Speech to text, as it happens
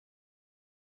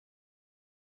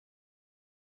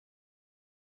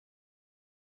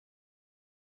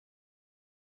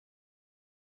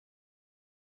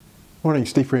Morning,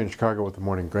 Steve Free in Chicago with the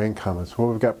morning grain comments. Well,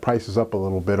 we've got prices up a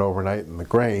little bit overnight in the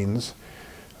grains.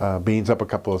 Beans up a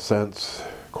couple of cents,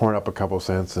 corn up a couple of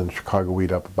cents, and Chicago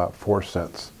wheat up about 4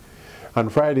 cents. On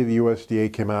Friday, the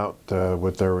USDA came out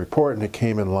with their report, and it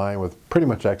came in line with pretty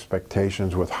much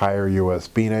expectations, with higher U.S.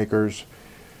 bean acres,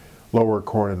 lower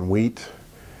corn and wheat,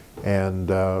 and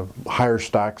higher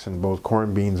stocks in both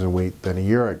corn, beans, and wheat than a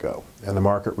year ago. And the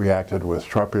market reacted with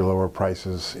sharply lower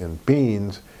prices in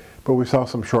beans, but we saw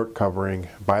some short covering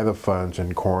by the funds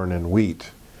in corn and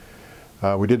wheat.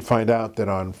 We did find out that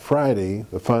on Friday,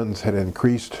 the funds had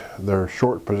increased their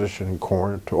short position in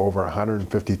corn to over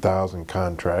 150,000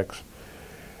 contracts,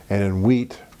 and in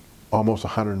wheat, almost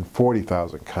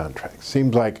 140,000 contracts.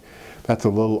 Seems like that's a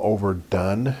little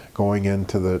overdone going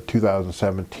into the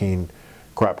 2017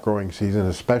 crop growing season,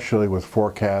 especially with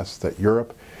forecasts that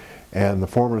Europe and the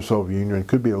former Soviet Union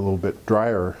could be a little bit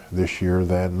drier this year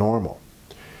than normal.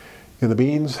 In the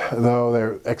beans, though,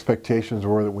 their expectations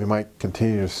were that we might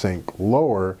continue to sink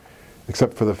lower,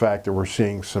 except for the fact that we're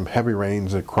seeing some heavy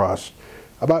rains across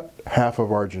about half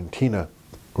of Argentina,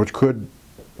 which could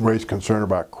raise concern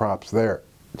about crops there.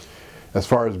 As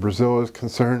far as Brazil is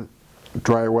concerned,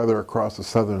 drier weather across the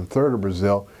southern third of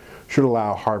Brazil should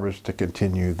allow harvest to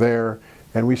continue there,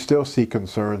 and we still see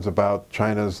concerns about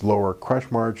China's lower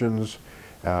crush margins,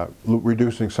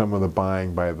 reducing some of the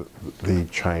buying by the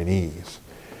Chinese.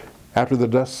 After the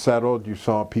dust settled, you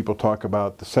saw people talk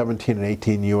about the 17 and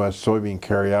 18 U.S. soybean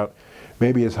carryout,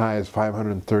 maybe as high as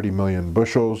 530 million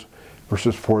bushels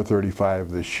versus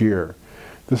 435 this year.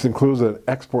 This includes an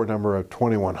export number of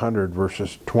 2,100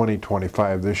 versus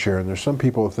 2,025 this year, and there's some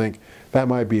people who think that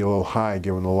might be a little high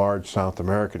given the large South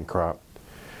American crop.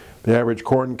 The average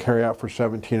corn carryout for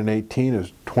 17 and 18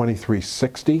 is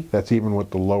 2,360. That's even with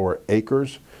the lower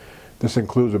acres. This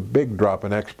includes a big drop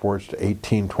in exports to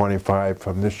 1825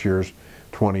 from this year's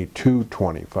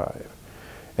 2225.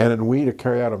 And in wheat, a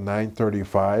carryout of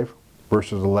 935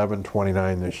 versus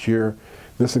 1129 this year.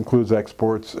 This includes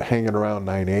exports hanging around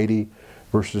 980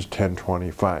 versus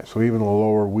 1025. So even the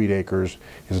lower wheat acres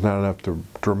is not enough to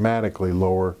dramatically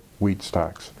lower wheat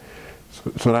stocks.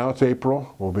 So now it's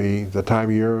April, will be the time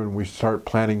of year when we start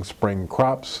planting spring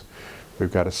crops.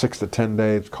 We've got a 6 to 10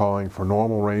 days calling for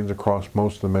normal rains across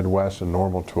most of the Midwest and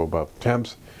normal to above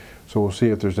temps. So we'll see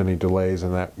if there's any delays,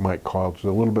 and that might cause a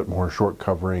little bit more short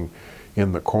covering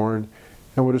in the corn.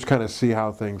 And we'll just kind of see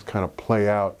how things kind of play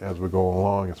out as we go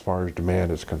along as far as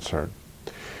demand is concerned.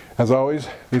 As always,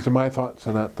 these are my thoughts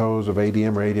and not those of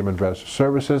ADM or ADM Investor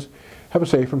Services. Have a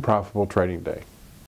safe and profitable trading day.